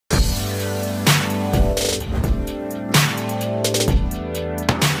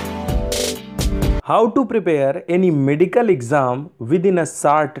How to prepare any medical exam with in a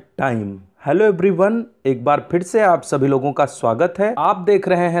short time. Hello everyone, एक बार फिर से आप सभी लोगों का स्वागत है। आप देख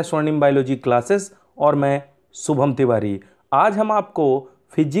रहे हैं स्वर्णिम बायोलॉजी क्लासेस और मैं शुभम तिवारी। आज हम आपको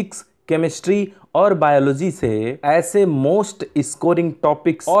फिजिक्स, केमिस्ट्री और बायोलॉजी से ऐसे मोस्ट स्कोरिंग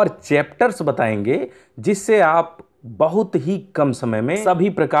टॉपिक्स और चैप्टर्स बताएंगे जिससे आप बहुत ही कम समय में सभी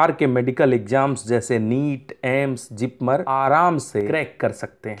प्रकार के मेडिकल एग्जाम्स जैसे नीट, एम्स, जिपमर आराम से क्रैक कर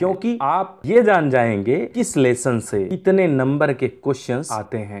सकते हैं, क्योंकि आप ये जान जाएंगे किस लेसन से कितने नंबर के क्वेश्चंस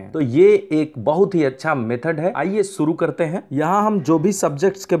आते हैं। तो ये एक बहुत ही अच्छा मेथड है। आइए शुरू करते हैं। यहाँ हम जो भी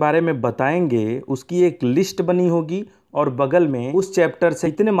सब्जेक्ट्स के बारे में बताएंगे उसकी एक लिस्ट बनी होगी और बगल में उस चैप्टर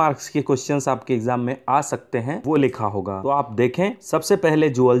से कितने मार्क्स के क्वेश्चंस आपके एग्जाम में आ सकते हैं वो लिखा होगा। तो आप देखें, सबसे पहले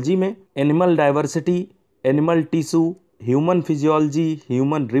जूलॉजी में animal diversity, animal tissue, human physiology,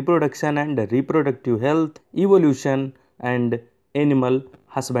 human reproduction and reproductive health, evolution and animal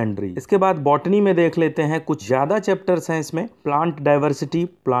husbandry. इसके बाद बॉटनी में देख लेते हैं, कुछ ज्यादा चैप्टर्स हैं इसमें। Plant diversity,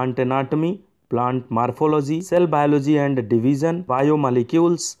 plant anatomy, plant morphology, cell biology and division,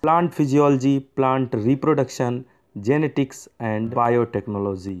 biomolecules, plant physiology, plant reproduction, genetics and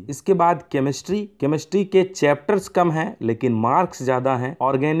biotechnology. इसके बाद केमिस्ट्री के चैप्टर्स कम हैं लेकिन मार्क्स ज्यादा हैं।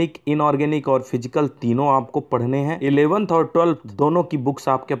 ऑर्गेनिक, इनऑर्गेनिक और फिजिकल तीनों आपको पढ़ने हैं। 11th और 12th दोनों की बुक्स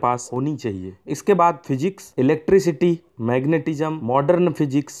आपके पास होनी चाहिए। इसके बाद physics, electricity, magnetism, modern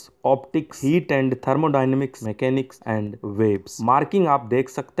physics, optics, heat and thermodynamics, mechanics and waves. Marking आप देख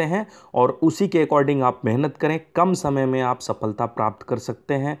सकते हैं और उसी के अकॉर्डिंग आप मेहनत करें, कम समय में आप सफलता प्राप्त कर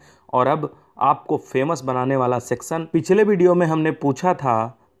सकते हैं। और अब आपको फेमस बनाने वाला सेक्शन, पिछले वीडियो में हमने पूछा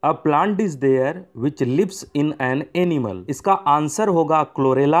था a plant is there which lives in an animal. इसका आंसर होगा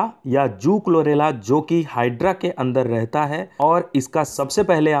क्लोरेला या जू क्लोरेला, जो कि हाइड्रा के अंदर रहता है। और इसका सबसे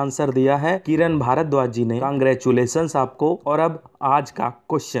पहले आंसर दिया है किरण भारद्वाज जी ने। कांग्रेचुलेशंस आपको। और अब आज का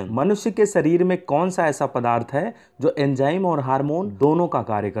क्वेश्चन, मनुष्य के शरीर में कौन सा ऐसा पदार्थ है जो एंजाइम और हार्मोन दोनों का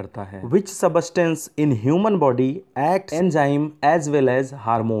कार्य करता है? विच substance in human body act enzyme as well as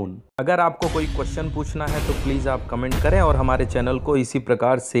hormone? अगर आपको कोई क्वेश्चन पूछना है तो प्लीज आप कमेंट करें और हमारे चैनल को इसी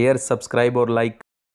प्रकार शेयर, सब्सक्राइब और लाइक